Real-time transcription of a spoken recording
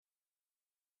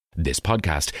This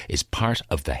podcast is part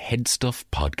of the Head Stuff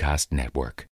Podcast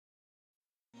Network.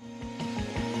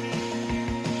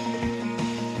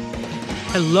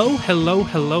 Hello,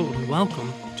 and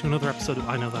welcome to another episode of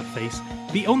I Know That Face,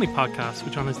 the only podcast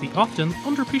which honours the often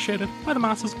underappreciated by the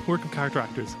masses work of character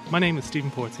actors. My name is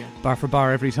Stephen Portier. Bar for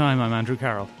bar every time, I'm Andrew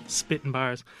Carroll. Spitting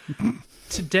bars.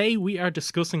 Today we are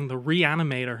discussing the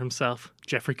reanimator himself,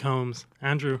 Jeffrey Combs.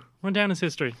 Andrew, run down his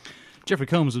history. Jeffrey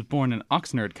Combs was born in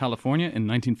Oxnard, California in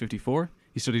 1954.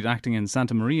 He studied acting in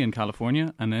Santa Maria in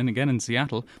California and then again in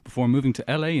Seattle before moving to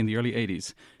LA in the early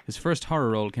 80s. His first horror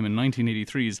role came in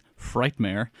 1983's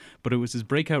Frightmare, but it was his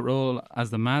breakout role as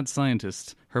the mad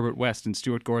scientist Herbert West in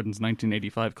Stuart Gordon's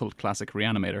 1985 cult classic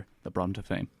Reanimator that brought him to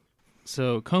fame.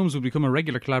 So Combs would become a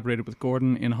regular collaborator with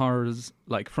Gordon in horrors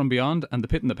like From Beyond and The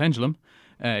Pit and the Pendulum.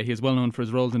 He is well known for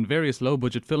his roles in various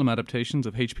low-budget film adaptations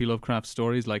of H.P. Lovecraft's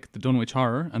stories like The Dunwich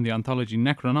Horror and the anthology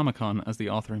Necronomicon as the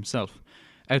author himself.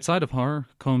 Outside of horror,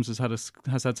 Combs has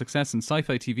had success in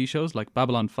sci-fi TV shows like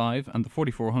Babylon 5 and The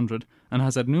 4400 and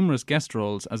has had numerous guest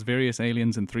roles as various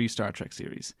aliens in 3 Star Trek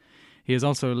series. He has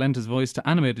also lent his voice to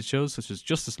animated shows such as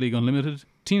Justice League Unlimited,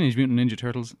 Teenage Mutant Ninja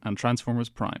Turtles and Transformers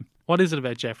Prime. What is it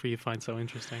about Jeffrey you find so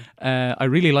interesting? I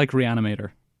really like Reanimator.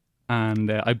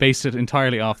 And I based it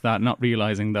entirely off that, not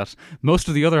realising that most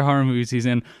of the other horror movies he's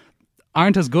in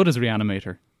aren't as good as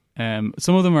Reanimator.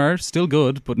 Some of them are still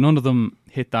good, but none of them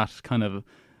hit that kind of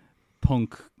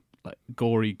punk, like,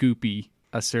 gory, goopy,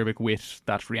 acerbic wit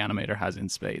that Reanimator has in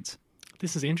spades.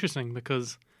 This is interesting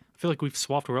because I feel like we've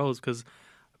swapped roles because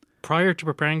prior to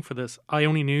preparing for this, I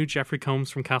only knew Jeffrey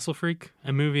Combs from Castle Freak,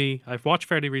 a movie I've watched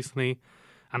fairly recently,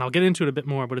 and I'll get into it a bit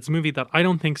more, but it's a movie that I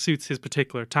don't think suits his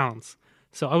particular talents.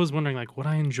 So I was wondering, like, would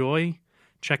I enjoy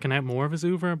checking out more of his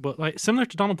oeuvre? But like similar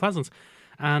to Donald Pleasence,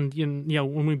 and you know,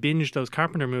 when we binged those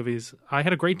Carpenter movies, I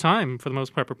had a great time for the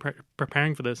most part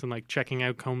preparing for this and like checking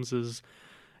out Combs's,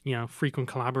 you know, frequent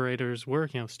collaborators'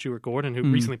 work. You know, Stuart Gordon, who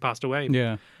recently passed away.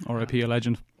 Yeah, R.I.P. a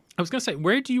legend. I was going to say,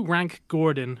 where do you rank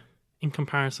Gordon in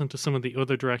comparison to some of the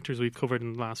other directors we've covered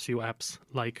in the last few eps,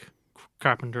 like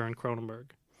Carpenter and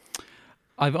Cronenberg?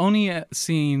 I've only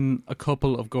seen a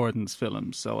couple of Gordon's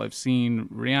films. So I've seen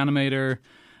Reanimator,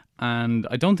 and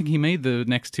I don't think he made the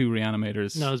next 2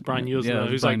 Reanimators. No, it was Brian Usna,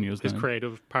 who's like his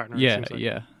creative partner. Yeah.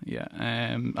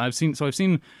 I've seen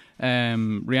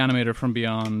Reanimator From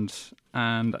Beyond,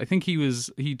 and I think he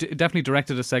definitely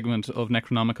directed a segment of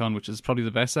Necronomicon, which is probably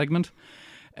the best segment.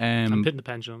 And Pit and the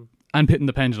Pendulum. And Pit and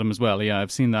the Pendulum as well, yeah,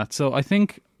 I've seen that. So I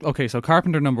think, okay, so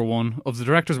Carpenter number 1, of the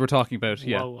directors we're talking about,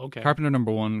 yeah. Whoa, okay. Carpenter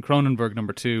number 1, Cronenberg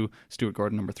number 2, Stuart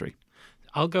Gordon number 3.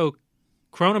 I'll go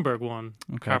Cronenberg 1,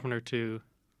 okay. Carpenter 2,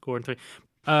 Gordon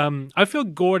 3. I feel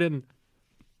Gordon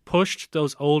pushed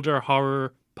those older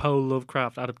horror Poe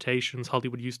Lovecraft adaptations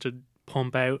Hollywood used to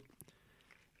pump out,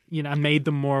 you know, and made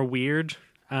them more weird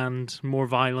and more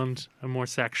violent and more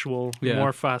sexual,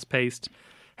 more fast-paced.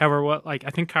 However, I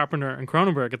think Carpenter and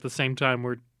Cronenberg at the same time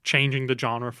were changing the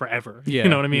genre forever. Yeah, you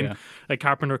know what I mean? Yeah. Like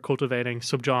Carpenter cultivating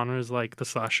subgenres like the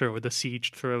slasher or the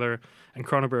siege thriller, and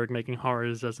Cronenberg making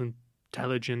horrors as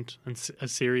intelligent and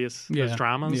as serious as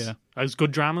dramas, as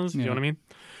good dramas. You know what I mean?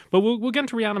 But we'll get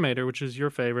into Reanimator, which is your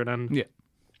favorite, and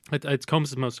it's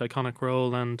Combs' most iconic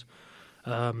role, and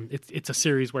it's a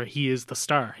series where he is the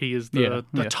star. He is the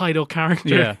title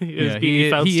character. He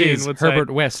is Herbert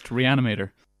West,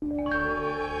 Reanimator.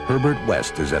 Herbert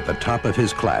West is at the top of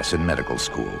his class in medical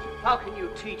school. How can you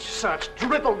teach such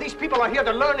drivel? These people are here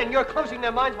to learn, and you're closing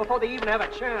their minds before they even have a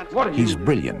chance. He's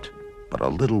brilliant, but a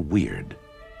little weird.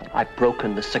 I've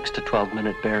broken the 6 to 12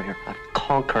 minute barrier. I've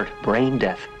conquered brain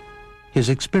death. His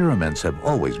experiments have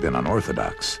always been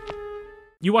unorthodox.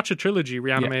 You watch a trilogy,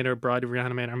 Reanimator, Bride of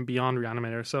Reanimator, and Beyond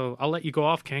Reanimator, so I'll let you go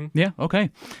off, King. Yeah, okay.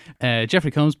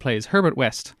 Jeffrey Combs plays Herbert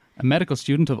West, a medical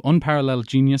student of unparalleled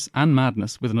genius and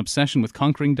madness with an obsession with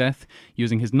conquering death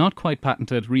using his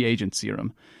not-quite-patented reagent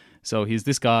serum. So he's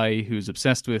this guy who's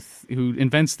obsessed with, who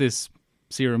invents this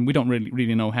serum, we don't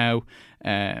really know how,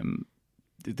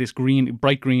 this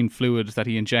bright green fluid that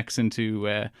he injects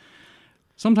into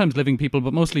sometimes living people,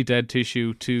 but mostly dead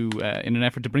tissue in an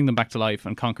effort to bring them back to life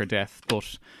and conquer death.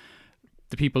 But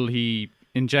the people the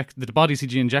bodies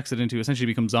he injects it into essentially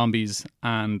become zombies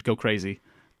and go crazy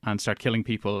and start killing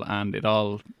people, and it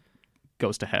all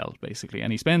goes to hell, basically.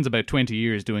 And he spends about 20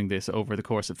 years doing this over the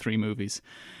course of 3 movies.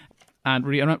 And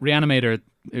Reanimator,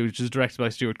 which is directed by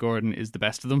Stuart Gordon, is the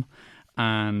best of them.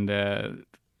 And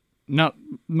not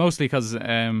mostly because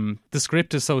the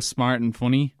script is so smart and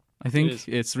funny. I think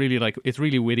it's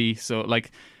really witty. So like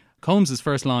Combs'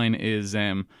 first line is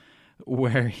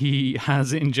where he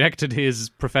has injected his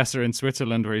professor in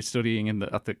Switzerland where he's studying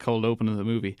at the cold open of the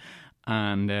movie,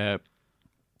 and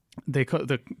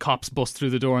the cops bust through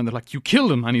the door and they're like, "You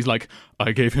killed him," and he's like,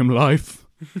 "I gave him life."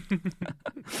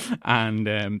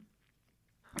 and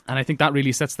I think that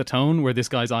really sets the tone, where this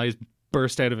guy's eyes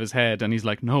burst out of his head and he's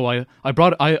like, "No,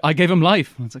 I gave him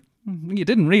life." And it's like, you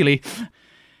didn't really.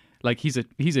 Like, he's a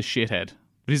shithead,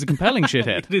 but he's a compelling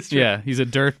shithead. It is true. Yeah, he's a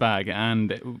dirtbag,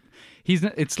 and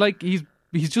it's like he's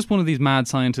just one of these mad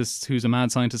scientists who's a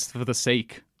mad scientist for the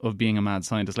sake of being a mad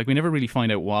scientist. Like, we never really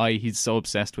find out why he's so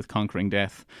obsessed with conquering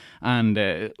death, and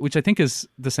which I think is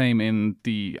the same in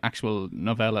the actual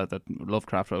novella that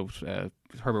Lovecraft wrote,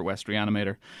 Herbert West,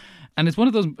 Reanimator. And it's one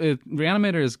of those.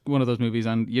 Reanimator is one of those movies,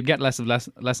 and you'd get less and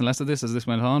less of this as this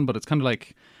went on. But it's kind of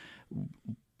like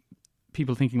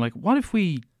people thinking, like, what if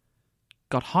we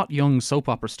got hot young soap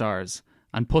opera stars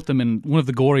and put them in one of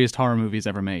the goriest horror movies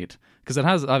ever made? Because it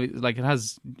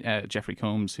has Jeffrey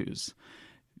Combs, who's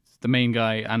the main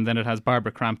guy, and then it has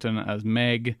Barbara Crampton as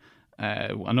Meg,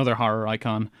 another horror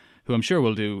icon, who I'm sure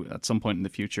will do at some point in the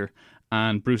future,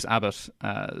 and Bruce Abbott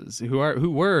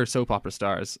who were soap opera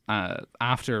stars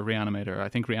after Reanimator. I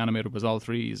think Reanimator was all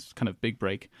three's kind of big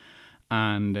break,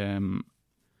 and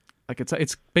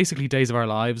it's basically Days of Our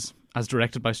Lives as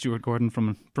directed by Stuart Gordon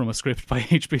from a script by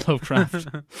H.P. Lovecraft,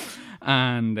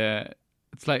 and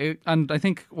it's like, and I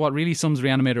think what really sums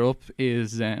Reanimator up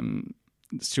is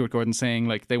Stuart Gordon saying,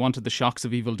 like, they wanted the shocks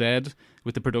of Evil Dead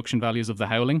with the production values of The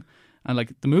Howling. And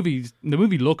like the movie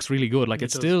looks really good. Like,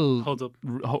 it still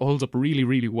holds up really,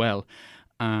 really well,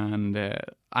 and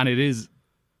it is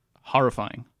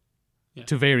horrifying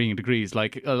to varying degrees.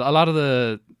 Like, a lot of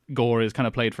the gore is kind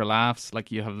of played for laughs.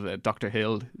 Like, you have Dr.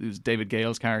 Hill, who's David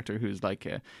Gale's character, who's like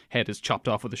head is chopped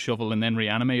off with a shovel and then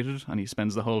reanimated, and he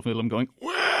spends the whole film going,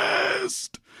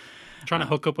 "West!" Trying to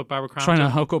hook up with Barbara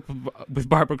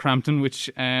Crampton. Which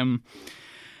on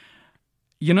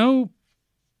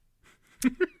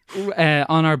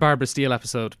our Barbara Steele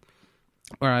episode,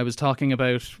 where I was talking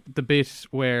about the bit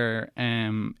where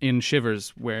in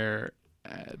Shivers, where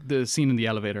the scene in the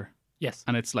elevator, yes,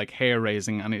 and it's like hair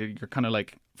raising, and you're kind of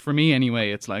like, for me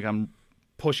anyway, it's like I'm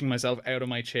pushing myself out of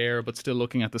my chair but still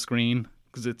looking at the screen,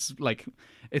 because it's like,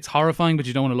 it's horrifying, but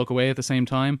you don't want to look away at the same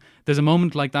time. There's a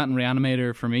moment like that in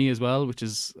Reanimator for me as well, which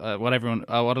is what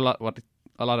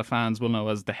a lot of fans will know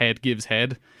as the head gives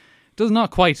head. It is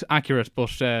not quite accurate,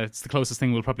 but it's the closest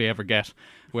thing we'll probably ever get,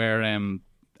 where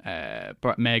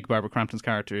Meg, Barbara Crampton's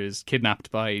character, is kidnapped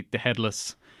by the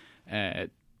headless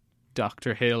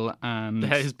Dr. Hill, and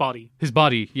his body,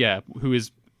 yeah,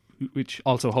 which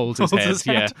also holds his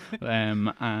head, yeah,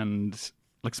 and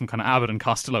like some kind of Abbott and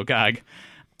Costello gag,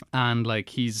 and like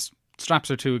he's straps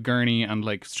her to a gurney and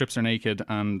like strips her naked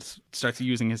and starts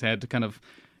using his head to kind of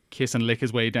kiss and lick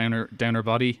his way down her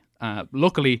body.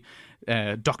 Luckily,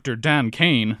 Dr. Dan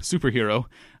Kane, superhero,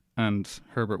 and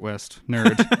Herbert West,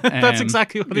 nerd. That's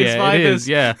exactly what his vibe is.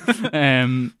 Yeah.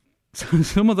 So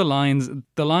some of the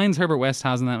lines Herbert West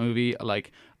has in that movie,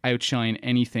 like, outshine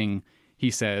anything he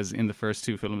says in the first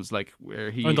two films. Like, where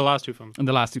in the last two films,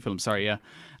 sorry, yeah.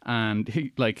 And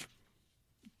he, like,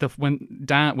 when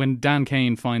Dan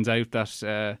Kane finds out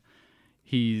that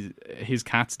his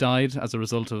cats died as a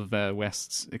result of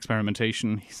West's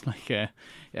experimentation, he's like,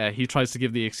 he tries to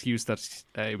give the excuse that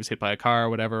it was hit by a car or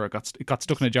whatever, or it got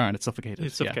stuck in a jar and it suffocated.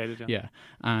 It's suffocated, yeah.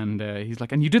 And he's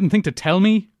like, "And you didn't think to tell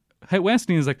me, West?"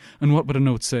 And he's like, "And what would a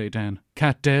note say, Dan?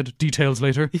 Cat dead, details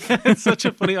later." Yeah, it's such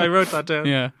a funny, I wrote that down.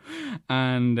 Yeah.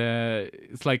 And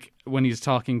it's like when he's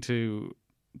talking to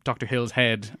Dr. Hill's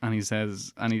head, and he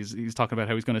says, and he's talking about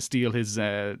how he's going to steal his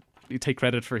take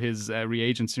credit for his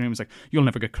reagents. He's like, "You'll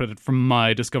never get credit for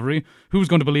my discovery. Who's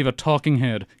going to believe a talking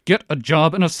head? Get a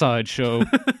job in a sideshow."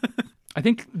 I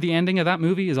think the ending of that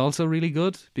movie is also really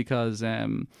good, because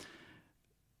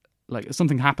like,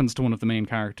 something happens to one of the main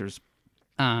characters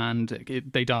and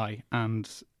they die, and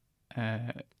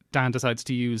Dan decides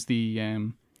to use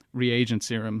the reagent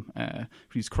serum,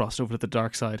 he's crossed over to the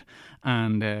dark side,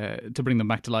 and to bring them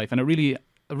back to life. And it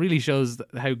really shows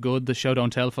how good the show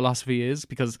don't tell philosophy is,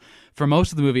 because for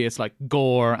most of the movie it's like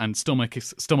gore and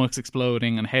stomachs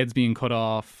exploding and heads being cut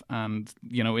off and,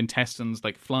 you know, intestines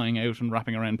like flying out and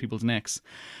wrapping around people's necks.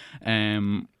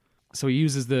 So he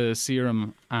uses the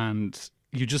serum and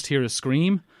you just hear a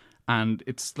scream, and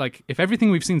it's like, if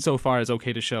everything we've seen so far is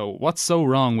okay to show, what's so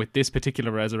wrong with this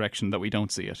particular resurrection that we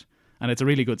don't see it? And it's a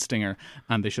really good stinger,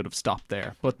 and they should have stopped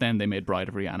there. But then they made Bride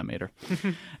of Reanimator,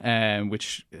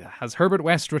 which has Herbert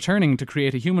West returning to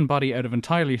create a human body out of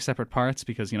entirely separate parts,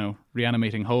 because, you know,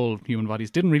 reanimating whole human bodies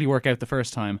didn't really work out the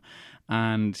first time.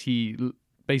 And he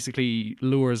basically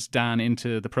lures Dan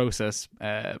into the process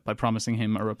by promising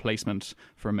him a replacement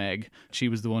for Meg. She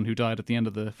was the one who died at the end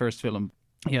of the first film.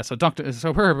 Yeah, so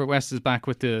Herbert West is back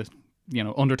with the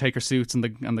Undertaker suits and the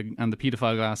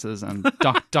paedophile glasses, and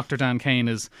Dr. Dan Kane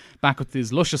is back with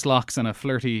his luscious locks and a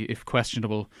flirty, if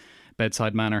questionable,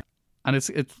 bedside manner. And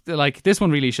it's like this one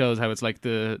really shows how it's like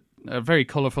a very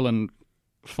colourful and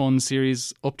fun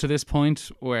series up to this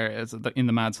point, where it's in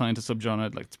the mad scientist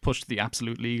subgenre, like it's pushed to the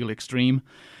absolute legal extreme.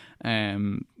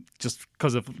 Just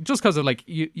because of like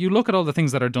you look at all the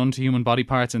things that are done to human body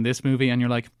parts in this movie, and you're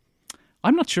like,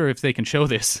 I'm not sure if they can show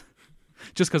this.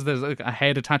 Just because there's like a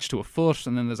head attached to a foot,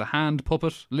 and then there's a hand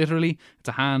puppet. Literally, it's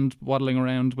a hand waddling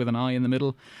around with an eye in the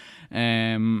middle.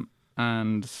 And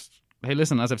hey,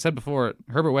 listen, as I've said before,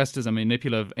 Herbert West is a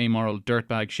manipulative, amoral,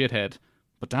 dirtbag shithead.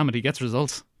 But damn it, he gets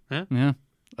results. Yeah.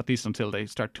 At least until they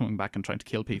start coming back and trying to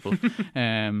kill people.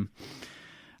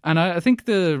 And I think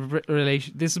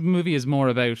this movie is more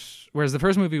about, whereas the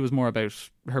first movie was more about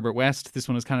Herbert West, this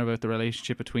one is kind of about the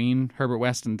relationship between Herbert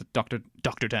West and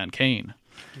Dr. Dan Kane.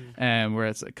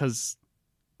 Whereas, because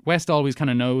West always kind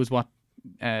of knows what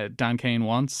Dan Kane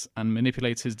wants and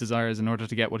manipulates his desires in order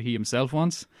to get what he himself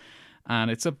wants.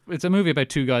 And it's a movie about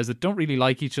two guys that don't really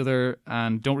like each other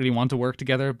and don't really want to work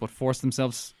together, but force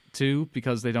themselves to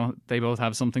because they both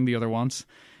have something the other wants.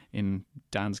 In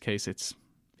Dan's case, it's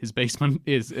his basement.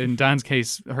 In Dan's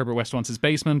case, Herbert West wants his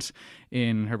basement.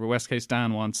 In Herbert West's case,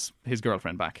 Dan wants his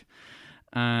girlfriend back.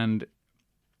 And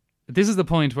this is the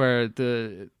point where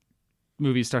the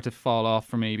movies start to fall off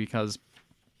for me, because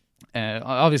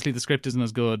obviously the script isn't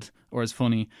as good or as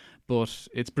funny, but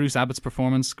it's Bruce Abbott's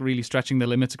performance really stretching the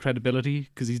limits of credibility,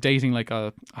 because he's dating like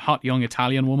a hot young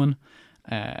Italian woman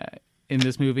in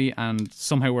this movie, and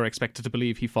somehow we're expected to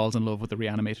believe he falls in love with a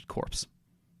reanimated corpse.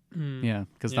 Yeah,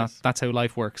 because that's how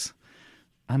life works.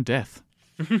 And death.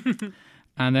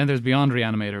 And then there's Beyond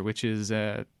Reanimator, which is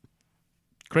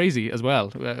crazy as well,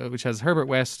 which has Herbert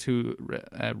West, who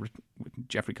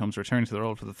Jeffrey Combs returning to the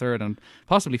role for the third and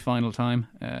possibly final time,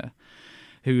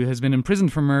 who has been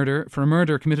imprisoned for a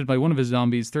murder committed by one of his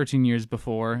zombies 13 years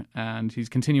before, and he's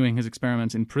continuing his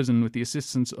experiments in prison with the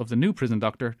assistance of the new prison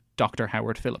doctor, Dr.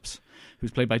 Howard Phillips,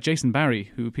 who's played by Jason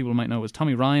Barry, who people might know as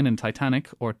Tommy Ryan in Titanic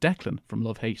or Declan from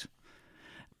Love Hate.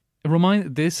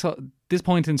 This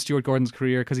point in Stuart Gordon's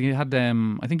career, because he had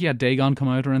I think he had Dagon come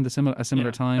out around a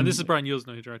similar time. And this is Brian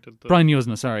Yuzna who directed. Brian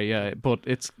Yuzna, sorry, yeah. But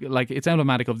it's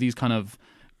emblematic of these kind of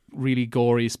really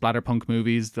gory splatterpunk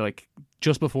movies, like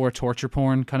just before torture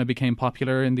porn kind of became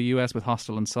popular in the US with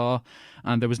Hostel and Saw,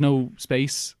 and there was no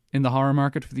space in the horror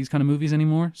market for these kind of movies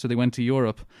anymore, so they went to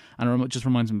Europe. And it just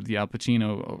reminds me of the Al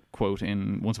Pacino quote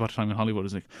in Once Upon a Time in Hollywood.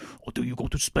 It's like, "Oh, do you go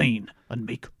to Spain and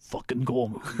make fucking gore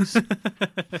movies?"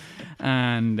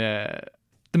 And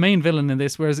the main villain in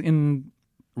this, whereas in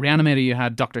Reanimator you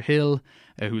had Dr. Hill,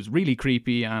 who's really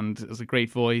creepy and has a great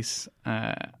voice,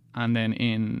 and then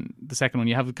in the second one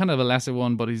you have kind of a lesser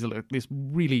one, but he's this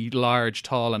really large,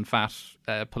 tall and fat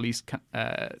police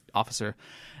officer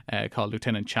called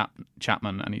Lieutenant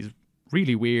Chapman, and he's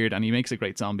really weird and he makes a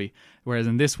great zombie. Whereas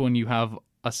in this one you have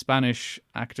a Spanish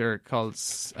actor called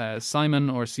Simon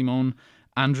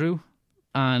Andrew,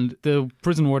 and the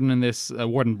prison warden in this,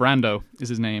 Warden Brando is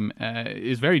his name,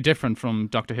 is very different from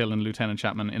Dr. Hill and Lieutenant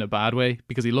Chapman in a bad way,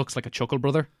 because he looks like a Chuckle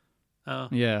Brother. Oh,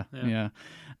 yeah.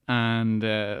 And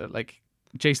like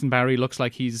Jason Barry looks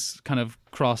like he's kind of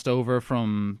crossed over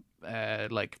from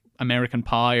like American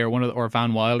Pie or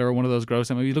Van Wilder or one of those gross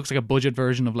movies. He looks like a budget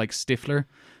version of like Stifler,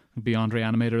 Beyond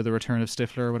Reanimator, The Return of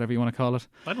Stifler, or whatever you want to call it.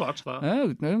 I'd watch that.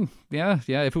 Oh, yeah.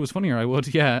 If it was funnier, I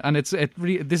would. Yeah, and this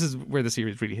is where the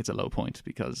series really hits a low point,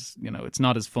 because it's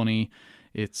not as funny.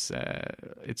 It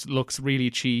looks really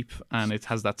cheap, and it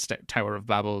has that Tower of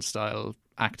Babel style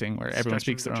acting where everyone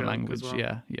speaks their own language. Well.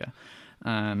 Yeah.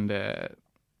 And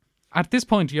at this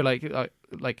point, you're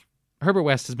like Herbert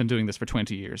West has been doing this for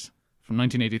 20 years, from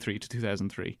 1983 to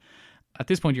 2003. At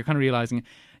this point, you're kind of realizing,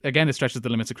 again, it stretches the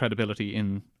limits of credibility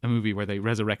in a movie where they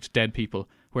resurrect dead people,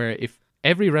 where if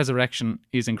every resurrection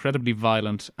is incredibly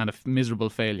violent and a miserable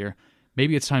failure,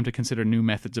 maybe it's time to consider new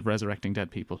methods of resurrecting dead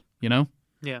people, Yeah.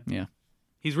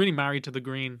 He's really married to the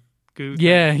green goo.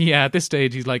 Yeah. At this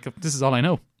stage, he's like, this is all I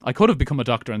know. I could have become a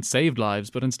doctor and saved lives,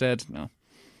 but instead, no.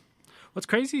 What's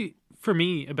crazy for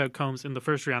me about Combs in the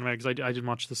first Reanimator, because I didn't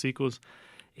watch the sequels,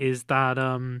 is that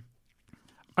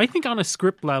I think on a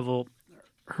script level,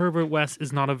 Herbert West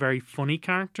is not a very funny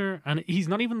character, and he's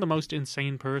not even the most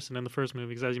insane person in the first movie,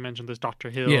 because as you mentioned, there's Dr.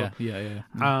 Hill. Yeah.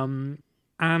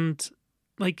 And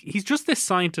like, he's just this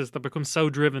scientist that becomes so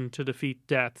driven to defeat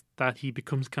death that he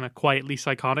becomes kind of quietly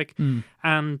psychotic.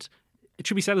 And it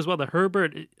should be said as well that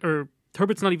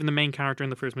Herbert's not even the main character in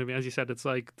the first movie. As you said, it's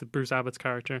like the Bruce Abbott's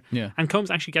character. Yeah. And Combs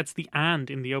actually gets the "and"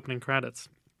 in the opening credits.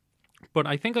 But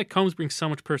I think like Combs brings so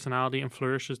much personality and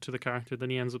flourishes to the character that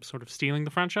he ends up sort of stealing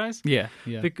the franchise. Yeah.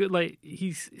 Like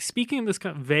he's speaking in this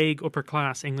kind of vague upper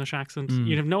class English accent.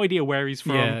 You have no idea where he's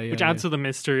from, which adds to the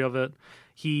mystery of it.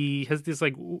 He has this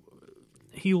like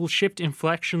he'll shift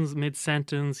inflections mid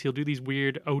sentence. He'll do these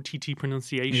weird OTT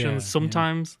pronunciations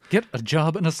sometimes. Get a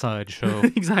job in a sideshow.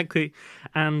 Exactly,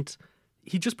 and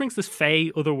he just brings this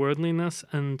fey otherworldliness,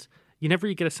 and you never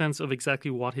really get a sense of exactly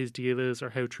what his deal is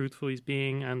or how truthful he's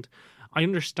being. And I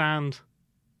understand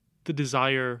the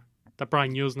desire that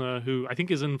Brian Yuzna, who I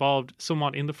think is involved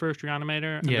somewhat in the first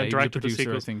Reanimator and then directed the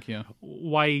sequel, I think,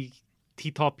 why he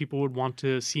thought people would want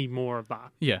to see more of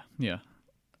that. Yeah.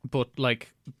 But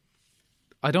like,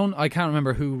 I can't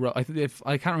remember who wrote. I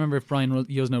can't remember if Brian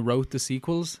Yuzna wrote the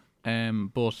sequels.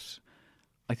 But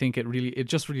I think it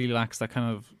just really lacks that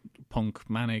kind of punk,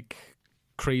 manic,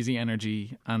 crazy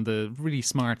energy and the really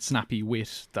smart, snappy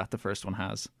wit that the first one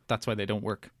has. That's why they don't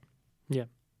work. Yeah.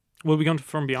 Will we go to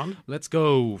From Beyond? Let's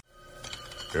go.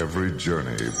 Every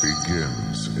journey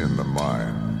begins in the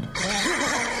mind.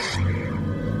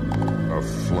 A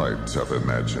flight of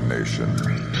imagination.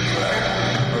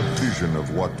 A vision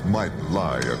of what might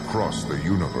lie across the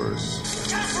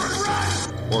universe.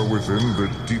 Or within the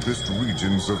deepest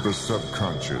regions of the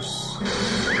subconscious.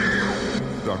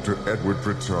 Dr. Edward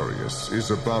Pretorius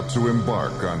is about to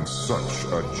embark on such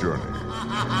a journey.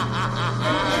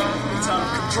 It's out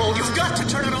of control. You've got to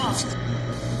turn it off.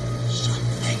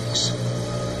 Something's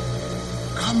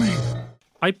coming.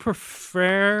 I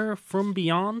prefer From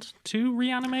Beyond to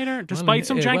Reanimator, despite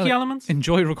some janky elements.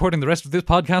 Enjoy recording the rest of this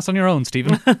podcast on your own,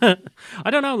 Stephen. I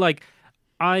don't know,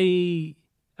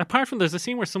 apart from there's a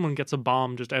scene where someone gets a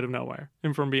bomb just out of nowhere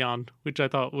in From Beyond, which I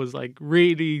thought was like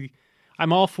really,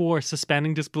 I'm all for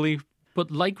suspending disbelief,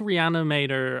 but like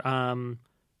Reanimator,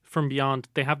 From Beyond,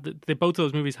 they both of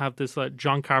those movies have this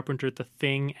John Carpenter, The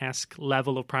Thing-esque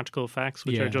level of practical effects,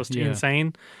 which are just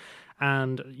insane.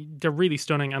 And they're really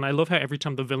stunning. And I love how every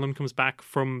time the villain comes back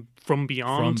from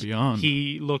beyond,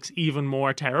 he looks even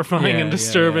more terrifying and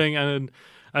disturbing. And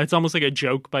it's almost like a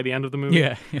joke by the end of the movie.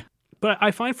 Yeah. But I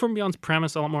find From Beyond's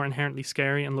premise a lot more inherently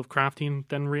scary and Lovecraftian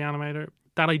than Reanimator.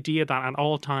 That idea that at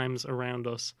all times around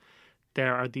us,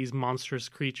 there are these monstrous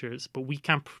creatures, but we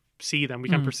can't see them, we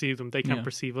can't perceive them, they can't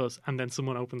perceive us, and then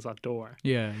someone opens that door.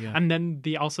 Yeah. And then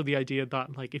the idea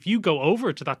that like if you go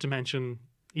over to that dimension,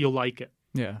 you'll like it.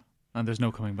 Yeah. And there's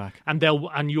no coming back. And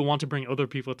you'll want to bring other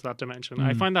people to that dimension.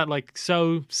 I find that like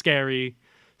so scary,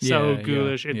 so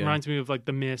ghoulish. It reminds me of like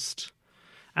The Mist.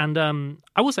 And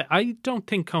I will say, I don't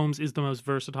think Combs is the most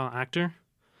versatile actor.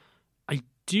 I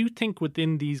do think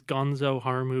within these gonzo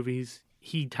horror movies,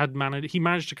 he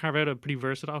managed to carve out a pretty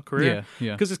versatile career.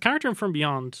 Yeah. Because his character in From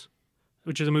Beyond,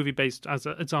 which is a movie based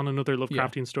it's on another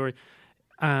Lovecraftian story,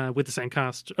 with the same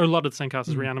cast, or a lot of the same cast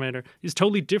as Reanimator, is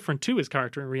totally different to his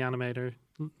character in Reanimator.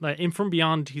 Like in From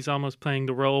Beyond, he's almost playing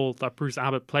the role that Bruce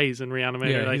Abbott plays in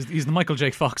Reanimator. Yeah, he's the Michael J.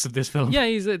 Fox of this film. Yeah,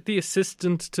 he's the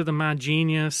assistant to the mad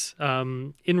genius.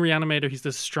 In Reanimator, he's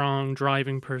this strong,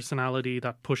 driving personality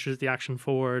that pushes the action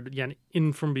forward. Yeah,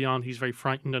 in From Beyond, he's very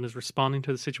frightened and is responding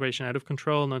to the situation out of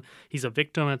control, and he's a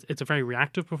victim. It's a very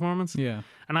reactive performance. Yeah.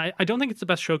 And I don't think it's the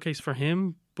best showcase for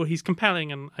him, but he's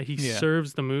compelling and he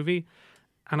serves the movie.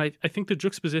 And I think the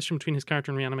juxtaposition between his character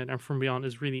in Reanimator and From Beyond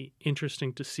is really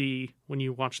interesting to see when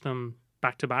you watch them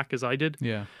back to back, as I did.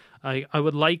 Yeah. I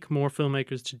would like more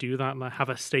filmmakers to do that and have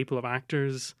a staple of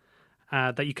actors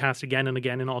that you cast again and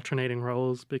again in alternating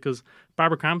roles, because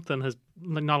Barbara Crampton has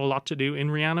not a lot to do in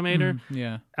Reanimator,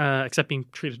 except being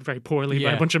treated very poorly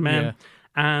by a bunch of men. Yeah.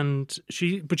 And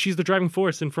she's the driving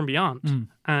force in From Beyond,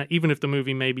 even if the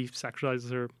movie maybe sexualizes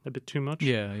her a bit too much.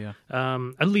 Yeah.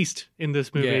 At least in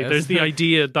this movie, there's the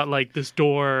idea that like this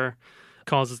door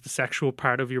causes the sexual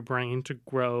part of your brain to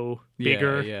grow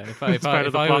bigger. Yeah. If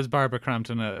I was Barbara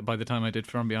Crampton by the time I did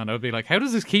From Beyond, I would be like, how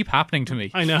does this keep happening to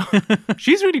me? I know.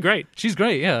 She's really great. She's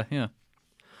great. Yeah.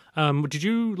 Did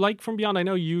you like From Beyond? I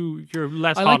know you're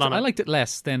less hot on it. I liked it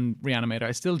less than Reanimator.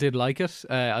 I still did like it.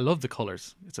 I love the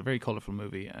colours. It's a very colourful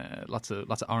movie. Lots of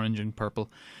orange and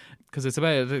purple, because it's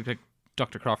about like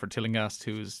Dr. Crawford Tillinghast,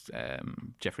 who's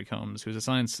Jeffrey Combs, who's a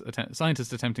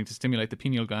scientist attempting to stimulate the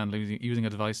pineal gland using a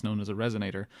device known as a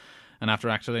resonator. And after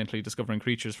accidentally discovering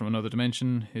creatures from another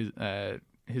dimension,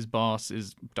 his boss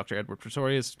is Dr. Edward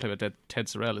Pretorius, played by Ted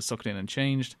Sorrell, is sucked in and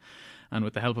changed. And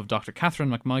with the help of Dr. Catherine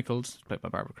McMichaels, played by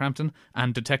Barbara Crampton,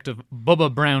 and Detective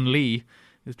Bubba Brownlee,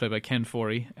 who's played by Ken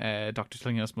Forey, Dr.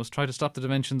 Tillinghast must try to stop the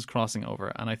dimensions crossing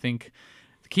over. And I think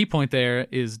the key point there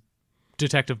is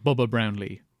Detective Bubba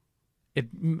Brownlee. It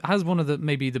has one of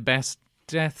maybe the best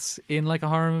deaths in like a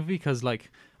horror movie, because like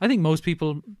I think most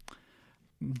people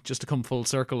just to come full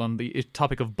circle on the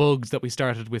topic of bugs that we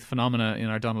started with Phenomena in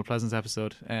our Donald Pleasance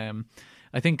episode,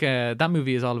 I think that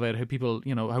movie is all about how people,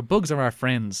 how bugs are our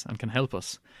friends and can help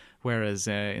us. Whereas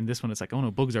in this one, it's like, oh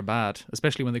no, bugs are bad,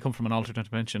 especially when they come from an alternate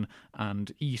dimension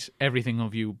and eat everything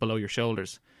of you below your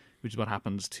shoulders, which is what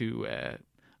happens to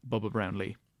Bubba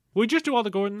Brownlee. We just do all the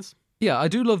Gordons. Yeah, I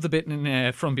do love the bit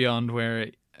in From Beyond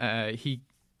where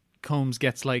Combs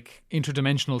gets like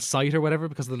interdimensional sight or whatever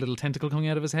because of the little tentacle coming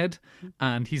out of his head,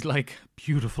 and he's like,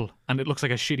 beautiful, and it looks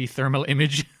like a shitty thermal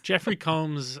image. Jeffrey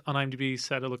Combs on IMDb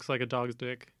said it looks like a dog's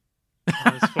dick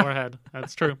on his forehead.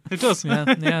 That's true. It does. Yeah,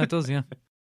 it does, yeah.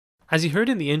 As you heard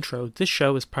in the intro, this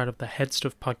show is part of the Head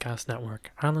Stuff Podcast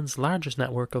Network, Ireland's largest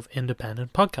network of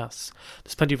independent podcasts.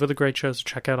 There's plenty of other great shows to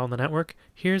check out on the network.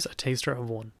 Here's a taster of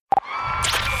one.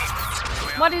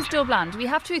 What is Dubland? We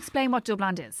have to explain what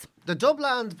Dubland is. The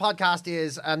Dubland podcast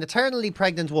is an eternally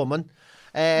pregnant woman.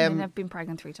 I've been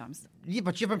pregnant 3 times. Yeah,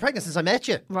 but you've been pregnant since I met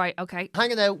you. Right, okay.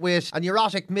 Hanging out with a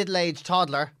neurotic middle-aged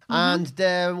toddler, and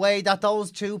the way that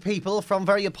those two people from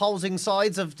very opposing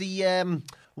sides of the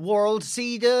world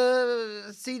see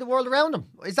the world around them.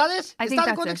 Is that it? I is think that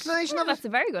that's a good it. explanation of it? That's a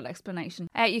very good explanation.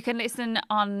 You can listen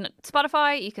on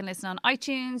Spotify, you can listen on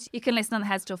iTunes, you can listen on the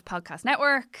Head Stuff Podcast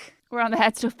Network. We're on the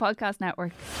Head Stuff Podcast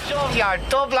Network. Shove your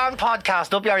Dublin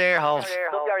podcast up your ear holes.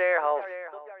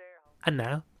 And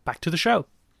now, back to the show.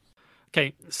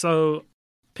 Okay, so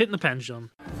Pit and the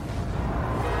Pendulum.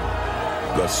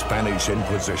 The Spanish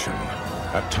Inquisition,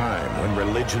 a time when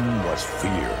religion was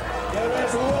fear. There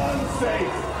is one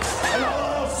faith, and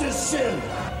all else is sin.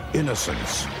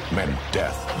 Innocence meant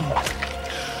death.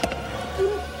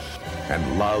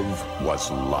 And love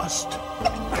was lust.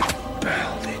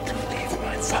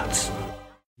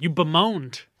 You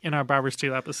bemoaned in our Barbara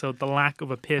Steele episode the lack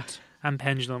of a pit and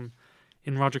pendulum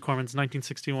in Roger Corman's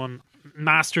 1961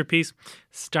 masterpiece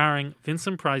starring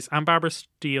Vincent Price and Barbara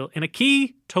Steele in a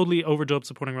key, totally overdubbed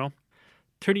supporting role.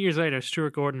 30 years later,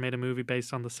 Stuart Gordon made a movie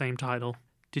based on the same title.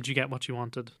 Did you get what you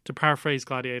wanted? To paraphrase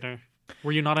Gladiator,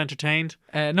 were you not entertained?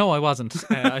 No, I wasn't.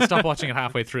 I stopped watching it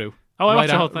halfway through. Oh, I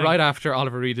watched the whole thing. Right after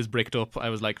Oliver Reed is bricked up, I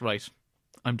was like, right,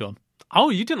 I'm done. Oh,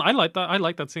 you didn't? I like that. I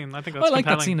like that scene. I think that's I like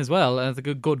compelling. that scene as well. It's a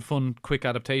good, fun, quick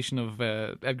adaptation of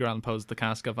Edgar Allan Poe's The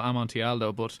Cask of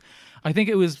Amontillado. But I think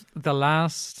it was the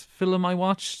last film I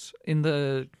watched in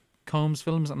the Combs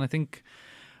films, and I think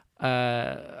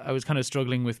I was kind of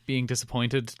struggling with being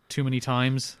disappointed too many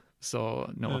times. So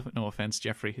no offense,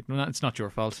 Jeffrey. It's not your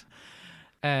fault.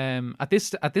 At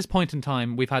this point in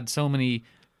time, we've had so many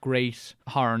great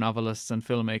horror novelists and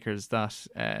filmmakers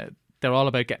that they're all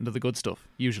about getting to the good stuff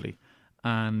usually.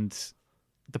 And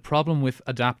the problem with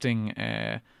adapting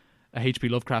a H.P.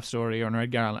 Lovecraft story or an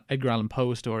Edgar Allan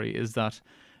Poe story is that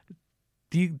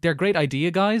they're great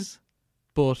idea guys,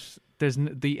 but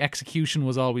the execution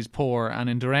was always poor, and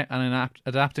in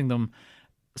adapting them,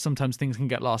 sometimes things can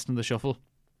get lost in the shuffle.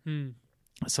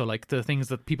 So like the things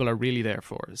that people are really there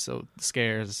for, so the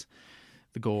scares,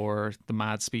 the gore, the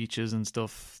mad speeches and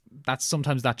stuff, that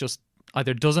just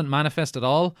either doesn't manifest at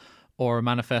all or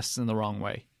manifests in the wrong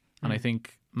way. And I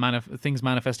think things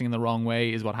manifesting in the wrong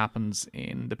way is what happens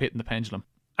in The Pit and the Pendulum.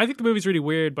 I think the movie's really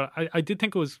weird, but I did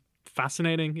think it was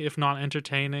fascinating, if not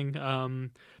entertaining,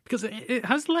 because it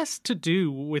has less to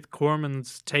do with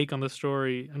Corman's take on the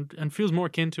story and feels more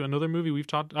akin to another movie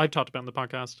I've talked about in the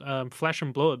podcast, Flesh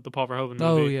and Blood, the Paul Verhoeven movie.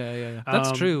 Oh yeah.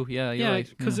 That's true. Yeah, you're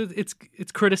right. Because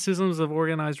it's criticisms of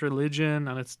organized religion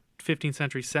and its 15th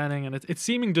century setting and its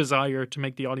seeming desire to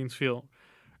make the audience feel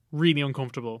really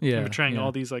uncomfortable in portraying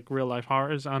all these like real life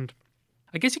horrors. And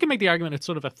I guess you can make the argument it's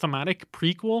sort of a thematic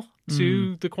prequel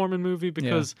to the Corman movie,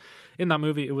 because in that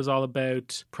movie it was all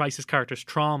about Price's character's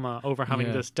trauma over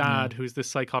having this dad who's this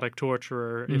psychotic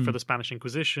torturer for the Spanish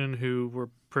Inquisition, who were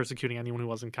persecuting anyone who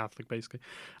wasn't Catholic, basically.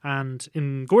 And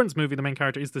in Gordon's movie, the main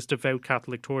character is this devout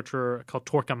Catholic torturer called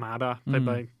Torquemada, played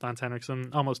by Lance Henriksen.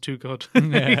 Almost too good.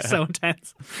 He's so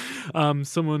intense.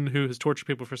 Someone who has tortured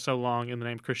people for so long in the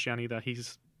name of Christianity that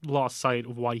he's lost sight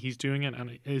of why he's doing it, and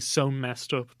it is so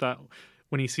messed up that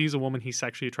when he sees a woman he's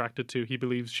sexually attracted to, he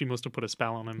believes she must have put a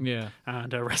spell on him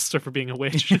and arrests her for being a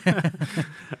witch.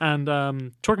 And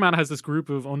Torquemada has this group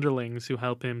of underlings who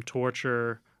help him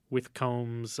torture, with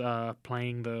Combs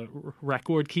playing the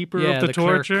record keeper of the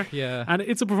torture. Clerk, and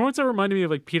it's a performance that reminded me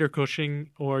of like Peter Cushing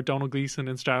or Donald Gleason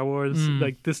in Star Wars,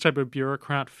 like this type of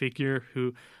bureaucrat figure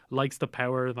who likes the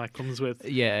power that comes with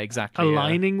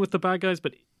aligning with the bad guys,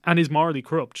 and is morally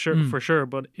corrupt, for sure,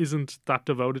 but isn't that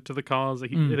devoted to the cause.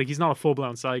 He's not a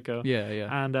full-blown psycho.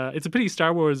 And it's a pity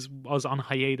Star Wars was on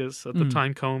hiatus at the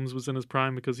time Combs was in his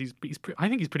prime, because I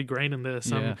think he's pretty great in this.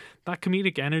 That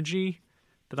comedic energy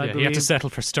that I believe you have to settle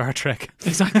for Star Trek.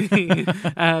 Exactly.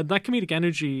 That comedic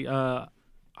energy, I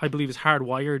believe, is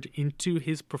hardwired into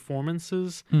his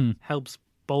performances. Helps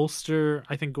bolster,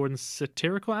 I think, Gordon's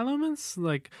satirical elements.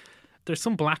 Like, there's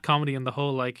some black comedy in the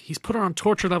whole, like, he's put her on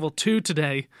torture level 2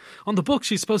 today. On the book,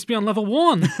 she's supposed to be on level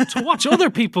 1 to watch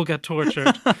other people get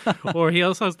tortured. Or he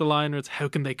also has the line where it's, how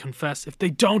can they confess if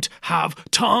they don't have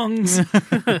tongues?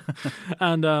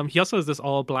 And he also has this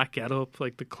all black getup,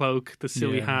 like the cloak, the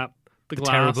silly hat, the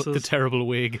glasses. The terrible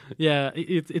wig. Yeah,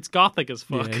 it's gothic as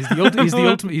fuck. Yeah,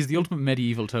 he's the ultimate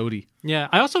medieval toady. Yeah,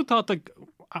 I also thought that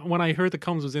when I heard that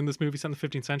Combs was in this movie set in the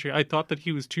 15th century, I thought that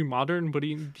he was too modern, but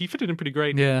he fitted in pretty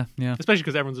great. Yeah. Especially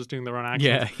because everyone's just doing their own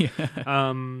accents.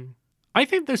 Yeah. I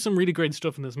think there's some really great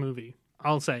stuff in this movie,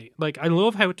 I'll say. Like, I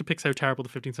love how it depicts how terrible the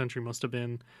 15th century must have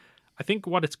been. I think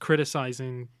what it's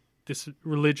criticizing, this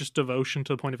religious devotion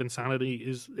to the point of insanity,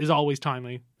 is always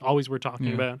timely, always worth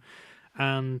talking about.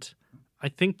 And I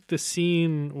think the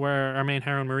scene where our main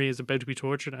heroine Marie is about to be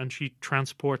tortured and she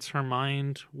transports her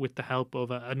mind with the help of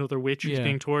another witch who's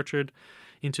being tortured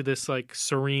into this like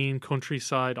serene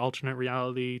countryside alternate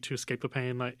reality to escape the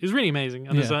pain, like, is really amazing.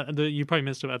 And you probably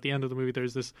missed it at the end of the movie.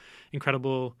 There's this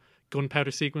incredible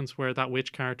gunpowder sequence where that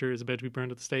witch character is about to be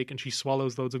burned at the stake and she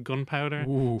swallows loads of gunpowder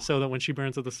so that when she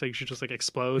burns at the stake she just like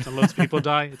explodes and loads of people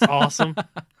die. It's awesome.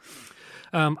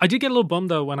 I did get a little bummed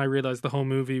though when I realized the whole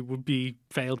movie would be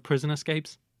failed prison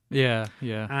escapes. Yeah.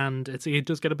 And it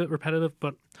does get a bit repetitive,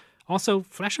 but also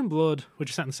Flesh and Blood, which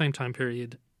is set in the same time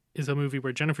period, is a movie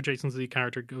where Jennifer Jason's lead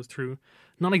character goes through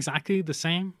not exactly the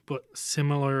same, but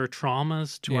similar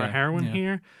traumas to our heroine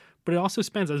here. But it also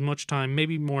spends as much time,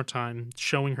 maybe more time,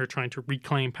 showing her trying to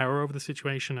reclaim power over the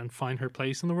situation and find her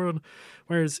place in the world.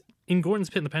 Whereas in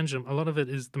Gordon's Pit and the Pendulum, a lot of it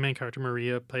is the main character,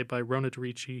 Maria, played by Rona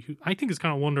DeRicci, who I think is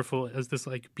kind of wonderful as this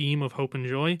like beam of hope and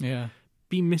joy,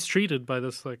 being mistreated by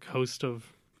this like host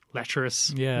of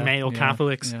lecherous male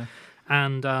Catholics. Yeah.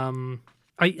 And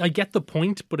I get the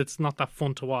point, but it's not that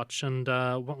fun to watch. And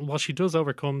while she does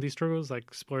overcome these struggles,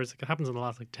 like spoilers, like, it happens in the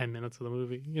last like 10 minutes of the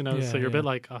movie, you know. So you're a bit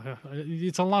like,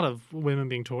 it's a lot of women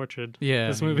being tortured.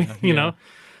 This movie, you know.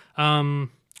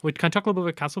 Wait, can I talk a little bit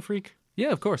about Castle Freak?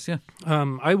 Yeah, of course. Yeah.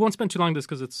 I won't spend too long on this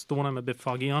because it's the one I'm a bit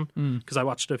foggy on because I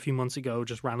watched it a few months ago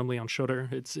just randomly on Shudder.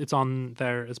 It's on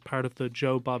there as part of the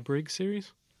Joe Bob Briggs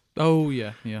series. Oh,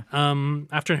 yeah.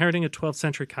 After inheriting a 12th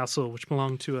century castle which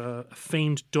belonged to a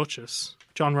famed duchess,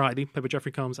 John Riley, played by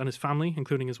Jeffrey Combs, and his family,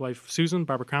 including his wife Susan,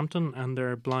 Barbara Crampton, and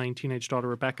their blind teenage daughter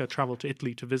Rebecca, traveled to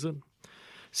Italy to visit.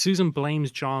 Susan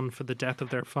blames John for the death of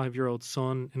their 5-year-old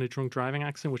son in a drunk driving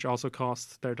accident, which also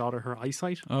cost their daughter her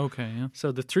eyesight. Okay, yeah.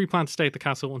 So the three plan to stay at the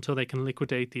castle until they can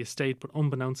liquidate the estate, but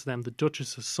unbeknownst to them, the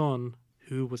Duchess's son,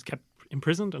 who was kept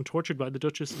imprisoned and tortured by the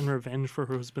Duchess in revenge for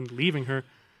her husband leaving her,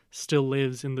 still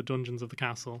lives in the dungeons of the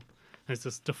castle. And it's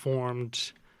this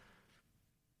deformed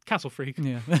castle freak,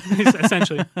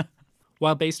 essentially.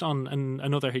 While based on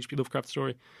another H.P. Lovecraft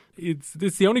story, it's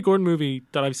the only Gordon movie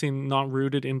that I've seen not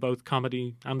rooted in both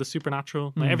comedy and the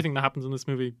supernatural. Like, everything that happens in this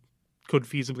movie could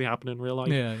feasibly happen in real life.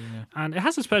 Yeah. And it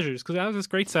has its pleasures because it has this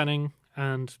great setting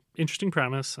and interesting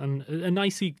premise and a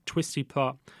nicey, twisty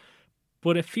plot.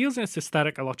 But it feels in its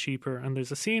aesthetic a lot cheaper. And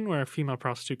there's a scene where a female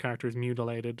prostitute character is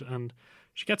mutilated and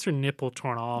she gets her nipple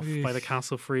torn off by the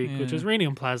castle freak, which is really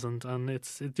unpleasant, and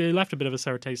it left a bit of a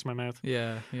sour taste in my mouth.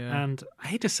 Yeah. And I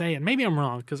hate to say it, maybe I'm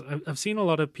wrong, because I've seen a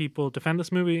lot of people defend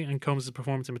this movie, and Combs'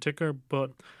 performance in particular,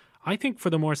 but I think for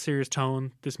the more serious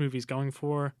tone this movie's going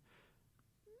for,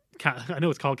 I know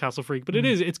it's called Castle Freak, but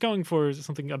it's going for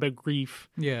something about grief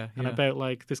and about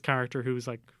like this character who's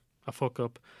like a fuck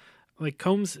up. Like,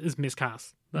 Combs is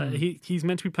miscast. He's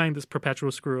meant to be playing this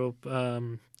perpetual screw up,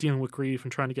 dealing with grief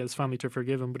and trying to get his family to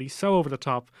forgive him, but he's so over the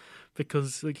top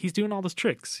because like he's doing all these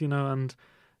tricks, you know. And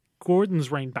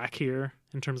Gordon's reined back here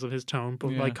in terms of his tone,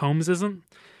 but like Combs isn't.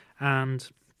 And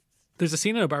there's a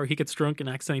scene in a bar where he gets drunk and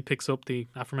accidentally picks up the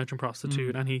aforementioned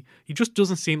prostitute, and he just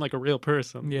doesn't seem like a real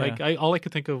person. Like all I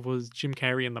could think of was Jim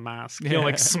Carrey in The Mask. You know,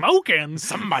 like, smoking,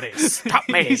 somebody stop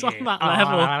me. He's on that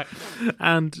level.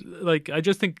 And like, I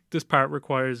just think this part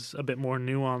requires a bit more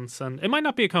nuance, and it might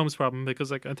not be a Combs problem because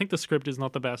like I think the script is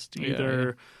not the best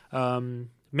either.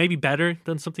 Maybe better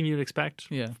than something you'd expect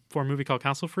for a movie called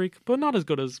Castle Freak, but not as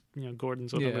good as, you know,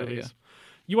 Gordon's other movies. Yeah.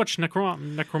 You watch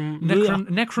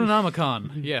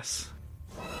Necronomicon, yes.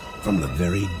 From the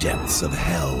very depths of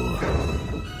hell,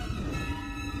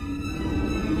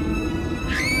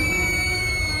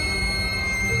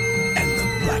 and the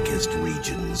blackest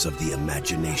regions of the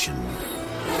imagination,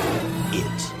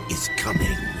 it is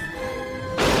coming.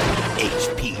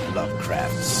 H.P.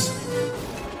 Lovecraft's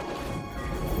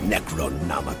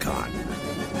Necronomicon.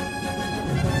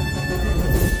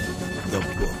 The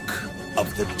Book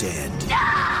of the Dead.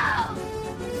 No!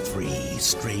 3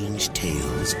 strange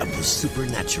tales of the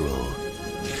supernatural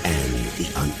and the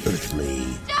unearthly.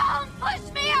 Don't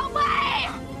push me away!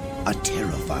 A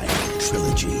terrifying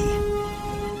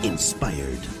trilogy.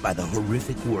 Inspired by the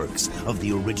horrific works of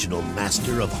the original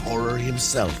master of horror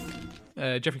himself.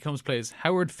 Jeffrey Combs plays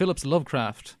Howard Phillips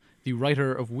Lovecraft, the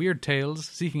writer of Weird Tales,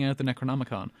 Seeking Out the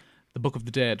Necronomicon. The Book of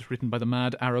the Dead, written by the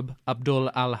mad Arab Abdul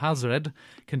al-Hazred,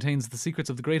 contains the secrets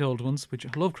of the great old ones, which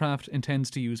Lovecraft intends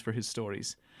to use for his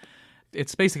stories.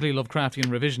 It's basically Lovecraftian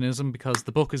revisionism because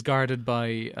the book is guarded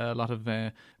by a lot of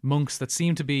monks that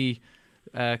seem to be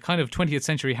kind of 20th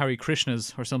century Hare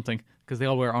Krishnas or something, because they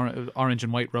all wear orange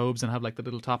and white robes and have like the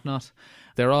little top knot.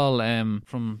 They're all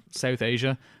from South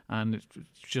Asia, and it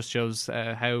just shows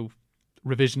how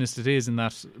revisionist it is in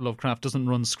that Lovecraft doesn't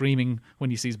run screaming when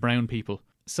he sees brown people.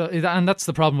 So, and that's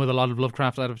the problem with a lot of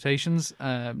Lovecraft adaptations,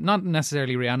 not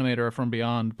necessarily Reanimator or From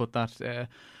Beyond, but that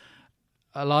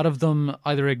a lot of them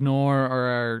either ignore or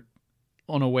are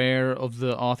unaware of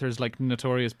the author's like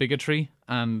notorious bigotry,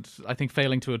 and I think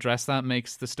failing to address that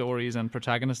makes the stories and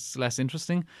protagonists less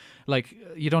interesting. Like,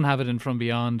 you don't have it in From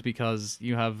Beyond because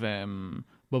you have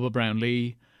Bubba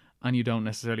Brownlee, and you don't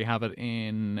necessarily have it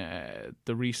in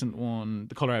the recent one,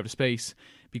 The Colour Out of Space,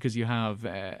 because you have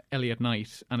Elliot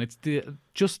Knight, and it's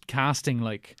just casting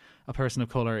like a person of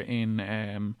colour in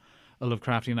a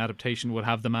Lovecraftian adaptation would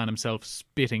have the man himself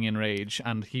spitting in rage,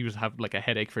 and he would have like a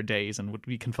headache for days and would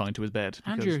be confined to his bed.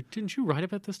 Andrew, didn't you write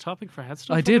about this topic for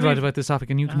Headstuff? I did write about this topic,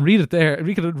 and you can read it there.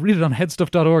 You can read it on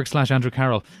headstuff.org/Andrew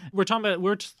Carroll. We're talking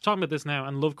about this now,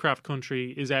 and Lovecraft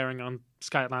Country is airing on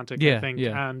Sky Atlantic, I think,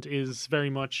 and is very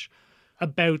much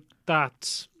about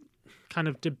that kind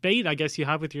of debate, I guess, you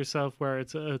have with yourself, where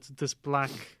it's this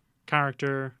black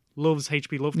character loves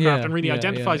H.P. Lovecraft and really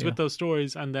identifies with those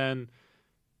stories, and then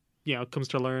comes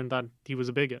to learn that he was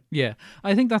a bigot. Yeah,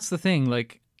 I think that's the thing.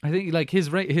 Like, I think like his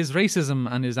racism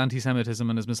and his anti-Semitism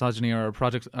and his misogyny are a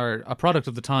product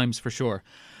of the times for sure.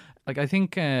 Like, I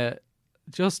think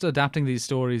just adapting these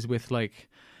stories with like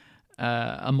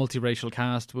a multiracial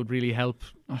cast would really help,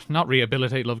 not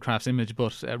rehabilitate Lovecraft's image,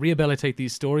 but rehabilitate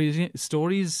these stories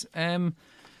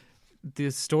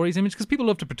the stories image, because people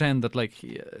love to pretend that like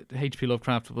H.P.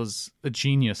 Lovecraft was a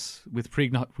genius with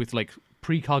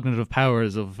precognitive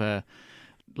powers of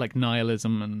like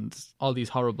nihilism and all these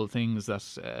horrible things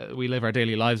that we live our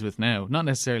daily lives with now. Not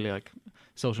necessarily like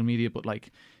social media, but like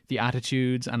the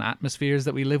attitudes and atmospheres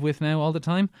that we live with now all the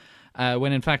time.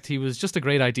 When in fact he was just a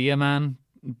great idea man,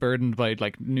 burdened by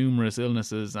like numerous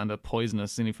illnesses and a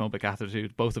poisonous xenophobic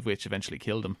attitude, both of which eventually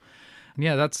killed him.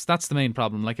 Yeah, that's the main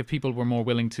problem. Like, if people were more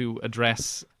willing to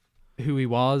address who he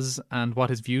was and what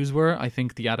his views were, I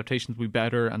think the adaptations would be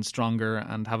better and stronger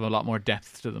and have a lot more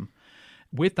depth to them.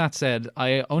 With that said,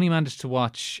 I only managed to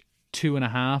watch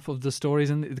 2.5 of the stories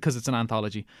because it's an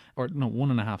anthology. Or no,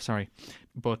 1.5, sorry.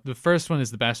 But the first one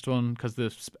is the best one because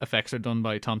the effects are done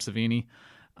by Tom Savini,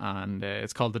 and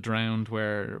it's called The Drowned,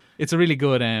 where it's a really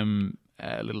good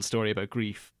little story about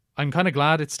grief. I'm kind of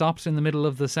glad it stopped in the middle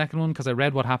of the second one, because I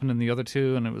read what happened in the other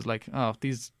two and it was like, oh,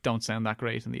 these don't sound that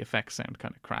great and the effects sound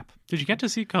kind of crap. Did you get to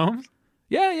see Combs?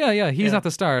 Yeah. He's at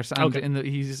the start, and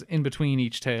he's in between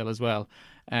each tale as well.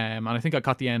 And I think I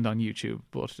caught the end on YouTube.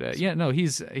 But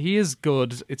he is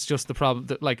good. It's just the problem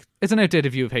that like it's an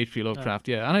outdated view of H.P. Lovecraft.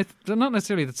 And not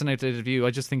necessarily that's an outdated view.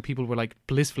 I just think people were like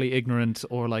blissfully ignorant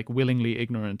or like willingly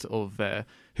ignorant of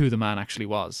who the man actually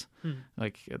was.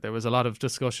 Like, there was a lot of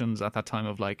discussions at that time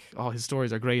of like, oh, his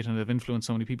stories are great and they've influenced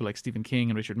so many people like Stephen King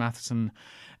and Richard Matheson,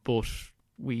 but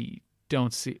we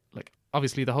don't see like.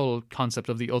 Obviously, the whole concept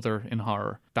of the other in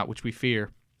horror, that which we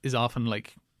fear, is often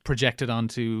like projected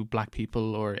onto black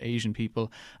people or Asian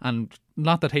people. And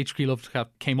not that H.P.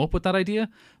 Lovecraft came up with that idea,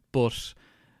 but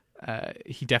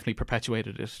he definitely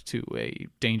perpetuated it to a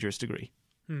dangerous degree.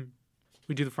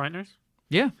 We do the Frighteners?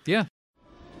 Yeah.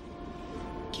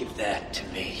 Give that to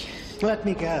me. Let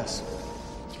me guess.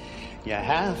 You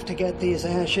have to get these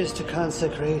ashes to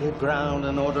consecrated ground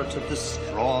in order to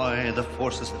destroy the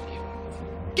forces of evil.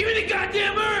 Give me the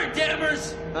goddamn urn,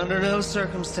 dammers! Under no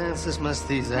circumstances must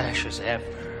these ashes ever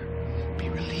be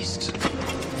released.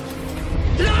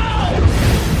 No!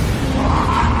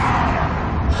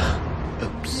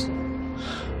 Oops.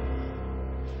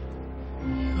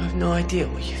 You have no idea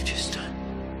what you've just done.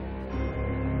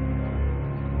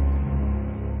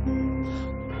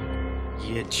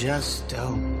 You just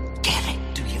don't get it,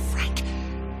 do you, Frank?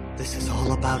 This is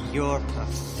all about your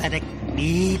pathetic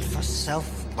need for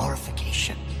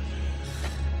self-glorification.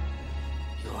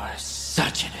 You are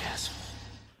such an asshole.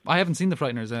 I haven't seen The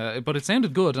Frighteners, but it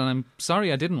sounded good, and I'm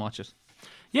sorry I didn't watch it.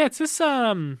 Yeah, it's this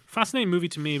fascinating movie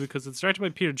to me because it's directed by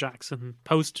Peter Jackson,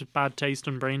 post Bad Taste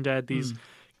and Brain Dead, these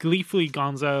gleefully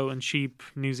gonzo and cheap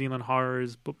New Zealand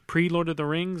horrors, but pre-Lord of the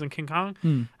Rings and King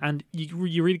Kong. And you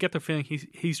really get the feeling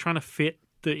he's trying to fit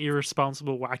the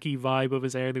irresponsible, wacky vibe of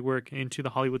his early work into the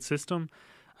Hollywood system,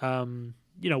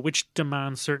 which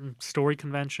demands certain story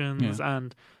conventions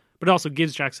but it also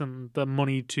gives Jackson the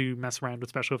money to mess around with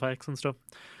special effects and stuff.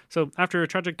 So after a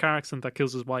tragic car accident that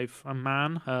kills his wife, a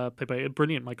man, played by a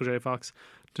brilliant Michael J. Fox,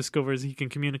 discovers he can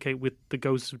communicate with the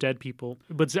ghosts of dead people,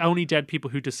 but it's only dead people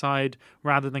who decide,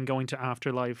 rather than going to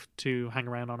afterlife, to hang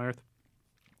around on Earth.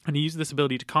 And he uses this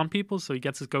ability to con people, so he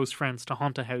gets his ghost friends to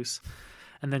haunt a house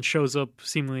and then shows up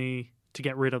seemingly to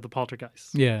get rid of the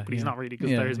poltergeist. Yeah. But he's not really,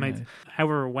 because they're his mates. Yeah.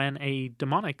 However, when a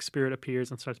demonic spirit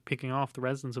appears and starts picking off the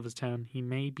residents of his town, he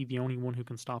may be the only one who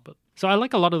can stop it. So I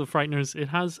like a lot of The Frighteners. It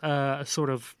has a sort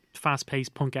of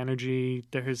fast-paced punk energy.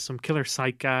 There's some killer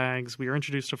sight gags. We are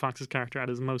introduced to Fox's character at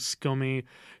his most scummy,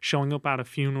 showing up at a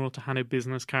funeral to hand out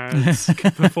business cards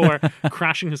before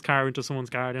crashing his car into someone's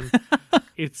garden.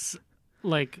 It's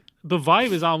like, the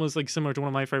vibe is almost like similar to one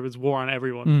of my favorites, War on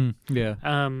Everyone.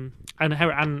 And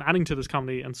adding to this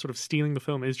comedy and sort of stealing the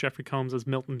film is Jeffrey Combs as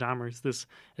Milton Dammers, this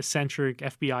eccentric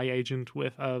FBI agent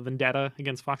with a vendetta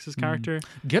against Fox's character.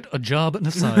 Get a job in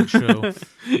a sideshow.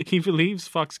 He believes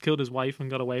Fox killed his wife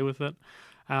and got away with it.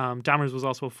 Dammers was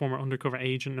also a former undercover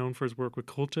agent known for his work with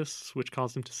cultists, which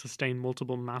caused him to sustain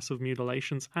multiple massive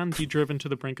mutilations and be driven to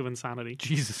the brink of insanity.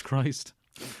 Jesus Christ.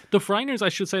 The Frighteners, I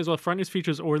should say as well, Frighteners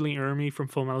features Orly Ermy from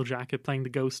Full Metal Jacket playing the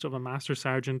ghost of a master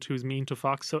sergeant who's mean to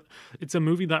Fox. So it's a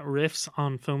movie that riffs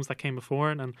on films that came before.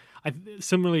 And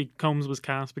similarly, Combs was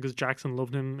cast because Jackson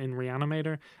loved him in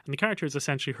Reanimator. And the character is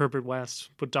essentially Herbert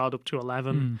West, but dialed up to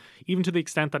 11. Even to the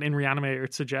extent that in Reanimator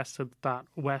it suggested that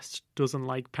West doesn't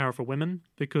like powerful women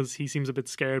because he seems a bit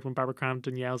scared when Barbara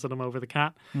Crampton yells at him over the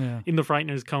cat. In The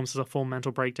Frighteners, Combs has a full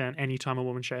mental breakdown anytime a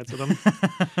woman shouts at him.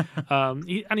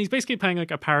 And he's basically playing like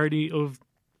a parody of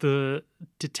the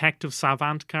detective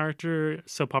savant character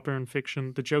so popular in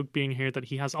fiction. The joke being here that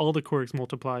he has all the quirks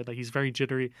multiplied. Like, he's very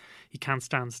jittery, he can't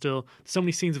stand still. So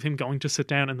many scenes of him going to sit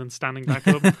down and then standing back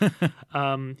up.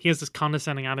 He has this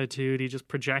condescending attitude. He just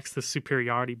projects this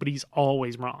superiority, but he's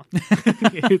always wrong.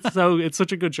 It's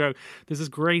such a good joke. There's this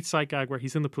great sight gag where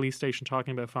he's in the police station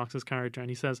talking about Fox's character, and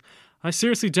he says, "I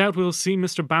seriously doubt we'll see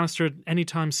Mr. Bannister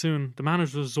anytime soon. The man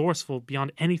is resourceful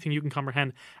beyond anything you can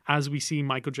comprehend," as we see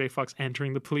Michael J. Fox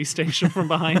entering the police station from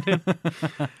behind him.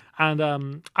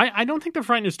 And I don't think The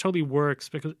Frighteners totally works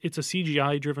because it's a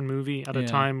CGI-driven movie at a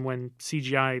time when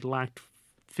CGI lacked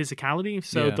physicality,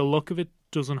 so the look of it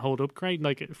doesn't hold up great.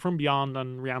 Like, From Beyond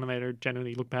and Reanimator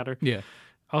generally look better.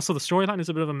 Also, the storyline is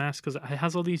a bit of a mess because it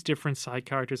has all these different side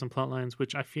characters and plot lines,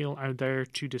 which I feel are there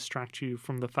to distract you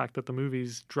from the fact that the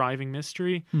movie's driving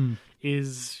mystery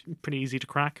is pretty easy to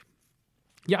crack.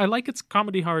 Yeah, I like its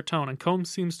comedy horror tone, and Combs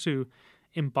seems to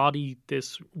embody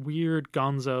this weird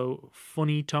gonzo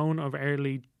funny tone of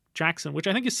early Jackson, which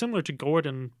I think is similar to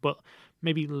Gordon, but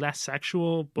maybe less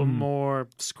sexual, but more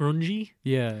scrungy.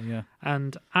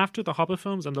 And after the Hobbit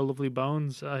films and The Lovely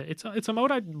Bones, it's a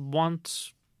mode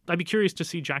I'd be curious to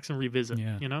see Jackson revisit.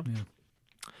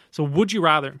 So Would You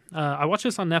Rather? I watched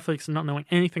this on Netflix not knowing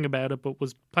anything about it, but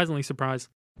was pleasantly surprised.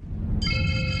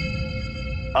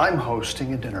 I'm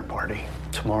hosting a dinner party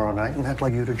tomorrow night, and I'd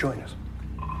like you to join us.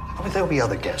 Oh, there'll be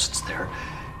other guests there.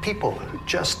 People who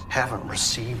just haven't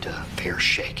received a fair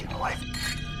shake in life.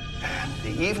 And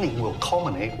the evening will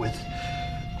culminate with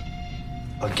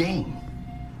a game.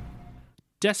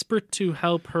 Desperate to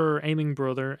help her ailing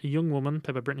brother, a young woman,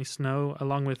 played by Brittany Snow,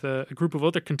 along with a group of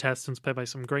other contestants, played by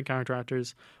some great character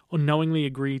actors, unknowingly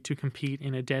agreed to compete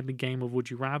in a deadly game of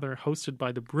Would You Rather, hosted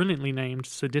by the brilliantly named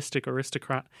sadistic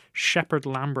aristocrat Shepard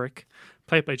Lambrick,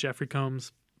 played by Jeffrey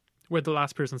Combs, where the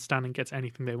last person standing gets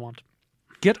anything they want.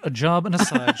 Get a job in a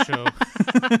sideshow.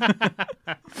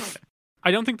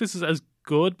 I don't think this is as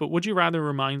good, but Would You Rather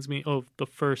reminds me of the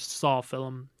first Saw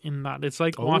film in that it's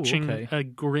like watching a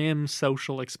grim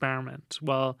social experiment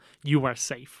while you are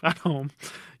safe at home.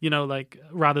 Like,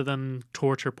 rather than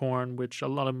torture porn, which a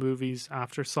lot of movies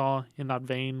after Saw in that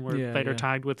vein were later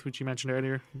tagged with, which you mentioned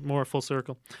earlier, more full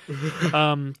circle.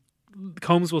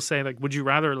 Combs will say, like, would you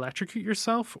rather electrocute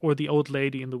yourself or the old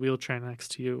lady in the wheelchair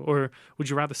next to you? Or would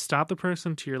you rather stab the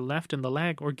person to your left in the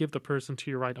leg or give the person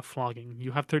to your right a flogging?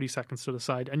 You have 30 seconds to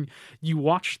decide. And you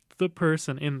watch the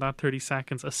person in that 30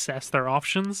 seconds assess their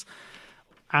options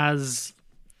as,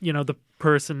 the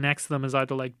person next to them is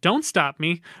either like, don't stab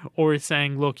me, or is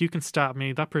saying, look, you can stab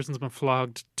me. That person's been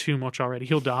flogged too much already.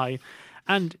 He'll die.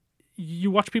 And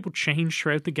you watch people change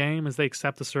throughout the game as they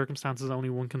accept the circumstances only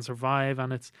one can survive,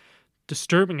 and it's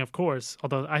disturbing, of course,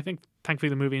 although I think thankfully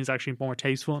the movie is actually more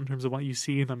tasteful in terms of what you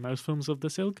see than most films of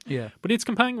this ilk. Yeah. But it's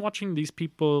compelling watching these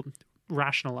people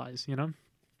rationalize, you know?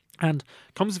 And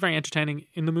Combs is very entertaining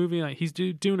in the movie. Like, he's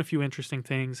doing a few interesting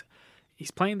things.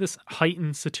 He's playing this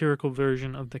heightened satirical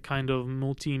version of the kind of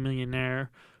multi-millionaire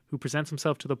who presents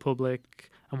himself to the public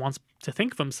and wants to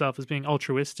think of himself as being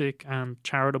altruistic and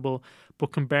charitable,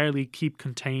 but can barely keep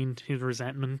contained his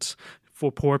resentment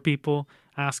for poor people,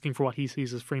 asking for what he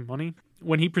sees as free money.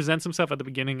 When he presents himself at the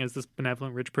beginning as this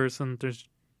benevolent rich person, there's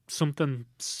something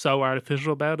so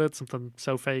artificial about it, something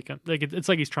so fake. Like it's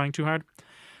like he's trying too hard.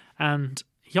 And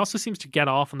he also seems to get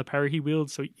off on the power he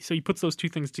wields. So he puts those two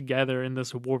things together in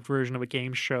this warped version of a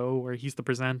game show where he's the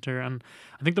presenter. And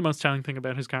I think the most telling thing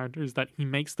about his character is that he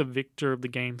makes the victor of the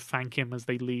game thank him as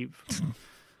they leave.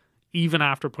 Even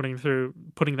after putting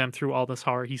them through all this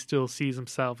horror, he still sees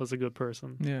himself as a good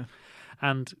person. Yeah.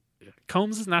 And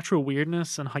Combs' natural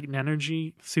weirdness and heightened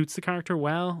energy suits the character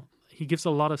well. He gives a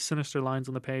lot of sinister lines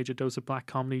on the page, a dose of black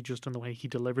comedy just in the way he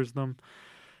delivers them,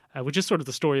 which is sort of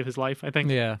the story of his life, I think.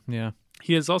 Yeah.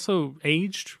 He has also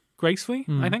aged gracefully,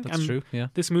 I think. That's true, yeah.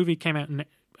 This movie came out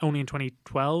only in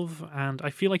 2012, and I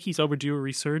feel like he's overdue a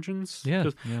resurgence. Yeah.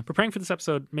 Preparing for this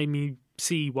episode made me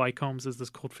see why Combs is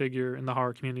this cult figure in the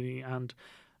horror community, and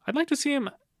I'd like to see him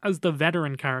as the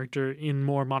veteran character in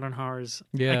more modern horrors,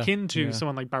 akin to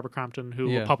someone like Barbara Crampton, who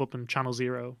will pop up in Channel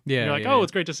Zero. Yeah, you're like,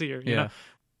 it's great to see her.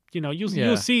 You know,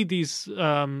 you'll see these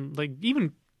like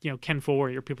even Ken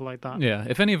Foree or people like that. Yeah,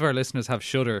 if any of our listeners have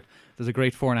Shudder, there's a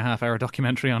great 4.5-hour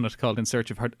documentary on it called In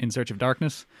Search of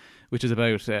Darkness, which is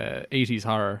about 80s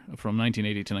horror from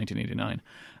 1980 to 1989,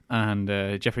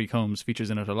 and Jeffrey Combs features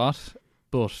in it a lot.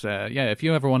 But if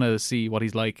you ever want to see what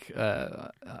he's like,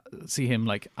 see him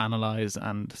like analyze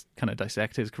and kind of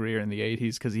dissect his career in the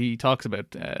 80s, because he talks about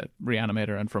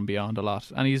Reanimator and From Beyond a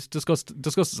lot, and he's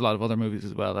discusses a lot of other movies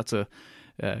as well. That's a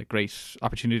great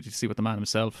opportunity to see what the man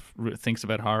himself thinks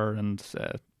about horror, and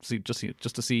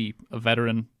just to see a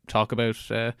veteran talk about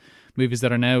movies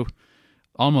that are now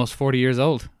almost 40 years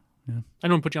old. Yeah. I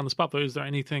don't want to put you on the spot, but is there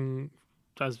anything,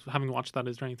 as having watched that,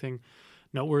 is there anything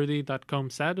noteworthy that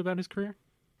Combs said about his career?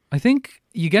 I think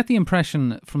you get the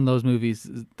impression from those movies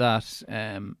that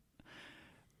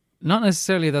not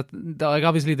necessarily that like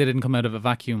obviously they didn't come out of a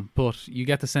vacuum, but you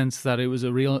get the sense that it was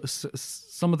a real.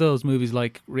 Some of those movies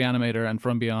like Reanimator and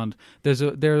From Beyond,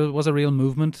 there was a real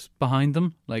movement behind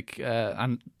them. Like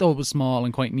and though it was small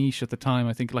and quite niche at the time,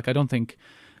 I think I don't think.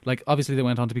 Like, obviously they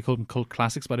went on to become cult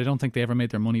classics, but I don't think they ever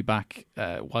made their money back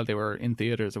while they were in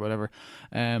theatres or whatever.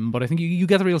 But I think you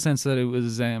get the real sense that it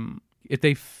was, if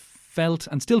they felt,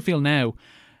 and still feel now,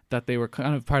 that they were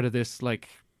kind of part of this, like,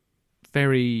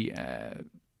 very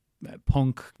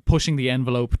punk, pushing the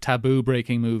envelope,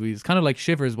 taboo-breaking movies, kind of like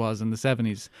Shivers was in the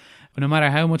 70s. But no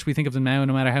matter how much we think of them now,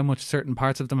 no matter how much certain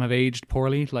parts of them have aged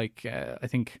poorly, like, I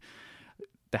think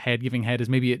The Giving Head is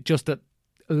maybe just a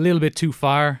little bit too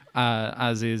far,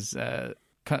 as is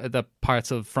the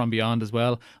parts of From Beyond as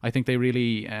well. I think they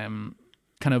really kind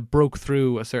of broke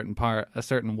through a certain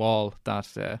wall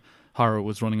that horror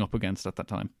was running up against at that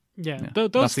time. Yeah.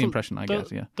 That's the impression I get.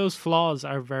 Yeah, those flaws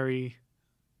are very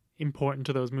important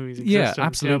to those movies' Yeah, existence.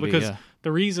 absolutely. Because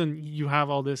the reason you have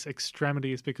all this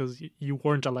extremity is because you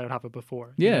weren't allowed to have it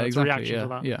before. Yeah, it's exactly. a reaction to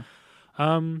that. Yeah.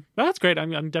 But that's great.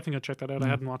 I'm definitely going to check that out. I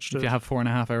hadn't watched it. If you have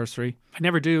 4.5 hours free. I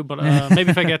never do, but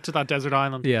maybe if I get to that desert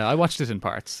island. Yeah, I watched it in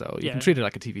parts, so you can treat it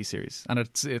like a TV series. And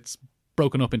it's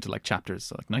broken up into like chapters,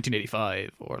 so like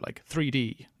 1985 or like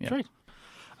 3D. Yeah. Great.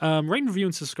 Rate, review,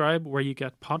 and subscribe where you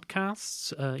get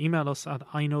podcasts. Email us at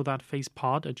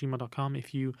iknowthatfacepod@gmail.com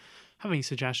if you have any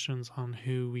suggestions on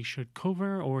who we should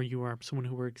cover, or you are someone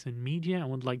who works in media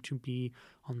and would like to be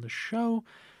on the show.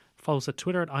 Follow us at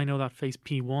Twitter at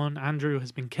iknowthatfacepl1. Andrew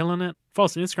has been killing it. Follow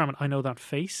us on Instagram at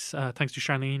iknowthatface. Thanks to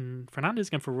Charlene Fernandez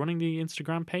again for running the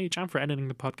Instagram page and for editing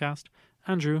the podcast.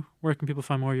 Andrew, where can people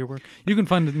find more of your work? You can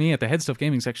find me at the Head Stuff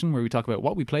Gaming section, where we talk about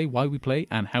what we play, why we play,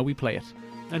 and how we play it.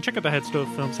 And check out the Head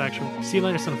Stuff film section. See you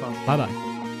later, Cinephiles. Bye-bye.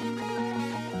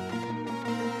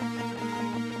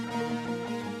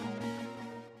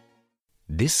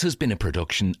 This has been a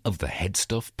production of the Head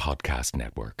Stuff Podcast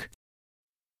Network.